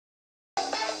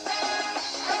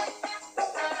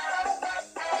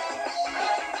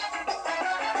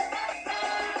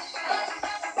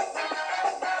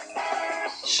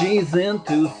She's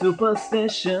into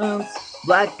superstitions,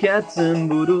 black cats and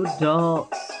voodoo dolls.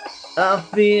 I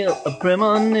feel a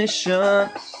premonition,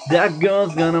 that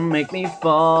girl's gonna make me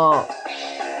fall.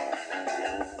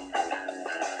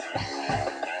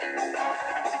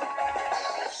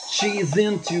 She's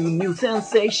into new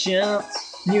sensations,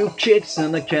 new kicks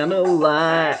and a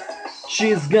candlelight.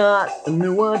 She's got a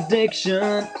new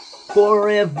addiction for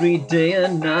every day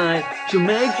and night. She'll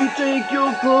make you take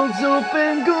your clothes off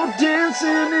and go dancing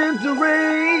in the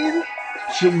rain.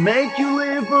 She'll make you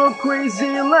live a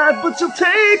crazy life, but she'll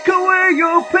take away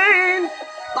your pain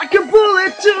like a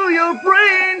bullet to your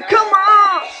brain. Come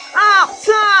on,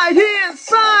 outside,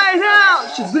 inside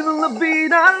out. She's living la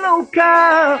vida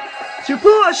loca. She'll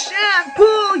push and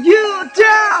pull you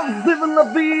down, living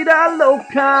la vida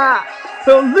loca.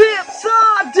 Her lips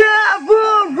are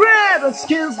devil red, her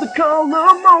skin's the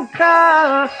color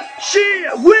mocha. She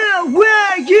will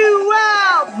wear you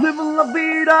out, living la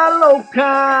vida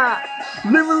loca.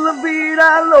 Living la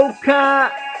vida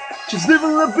loca. She's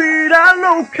living la vida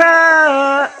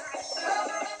loca.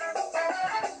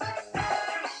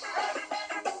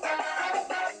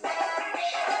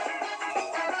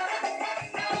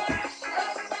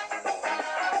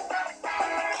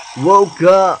 Woke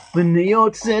up in New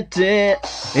York City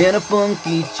in a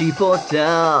funky cheap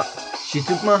hotel. She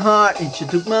took my heart and she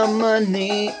took my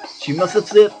money. She must have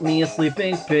slipped me a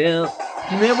sleeping pill.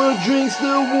 She never drinks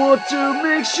the water,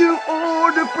 makes you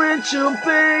order French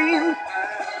champagne.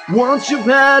 Once you've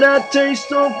had a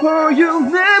taste of her, you'll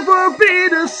never be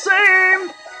the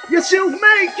same. Yes, she'll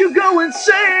make you go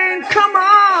insane. Come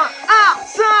on,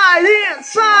 outside,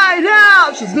 inside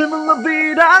out. She's living la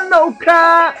vida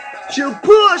loca. She'll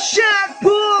push and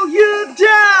pull you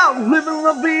down, living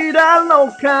la vida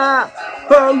loca.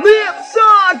 Her lips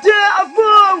are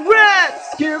devil red,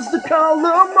 skin's the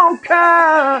color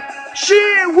mocha. She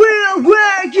will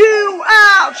wear you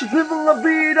out. She's living la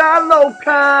vida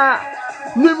loca.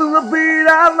 Living la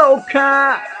vida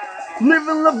loca.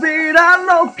 Living la vida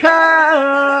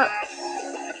loca.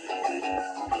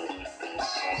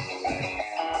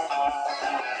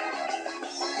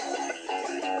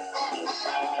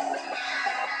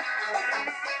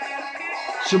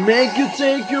 She'll make you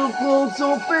take your clothes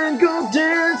off and go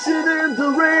dancing in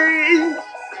the rain.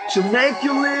 She'll make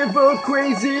you live a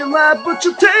crazy life, but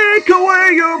she'll take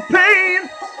away your pain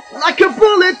like a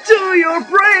bullet to your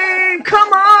brain.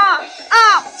 Come on,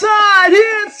 outside,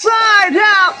 inside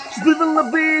out. She's living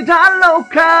la vida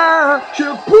loca.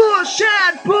 She'll push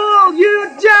and pull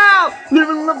you down,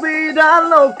 living la vida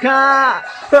loca.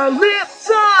 Her lips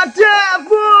are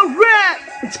devil red,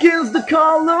 her skin's the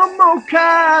color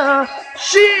mocha.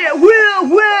 She will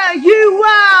wear you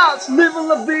out, living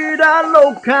la vida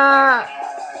loca.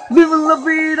 Living la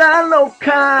vida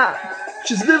loca.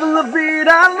 She's living la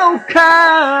vida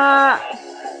loca.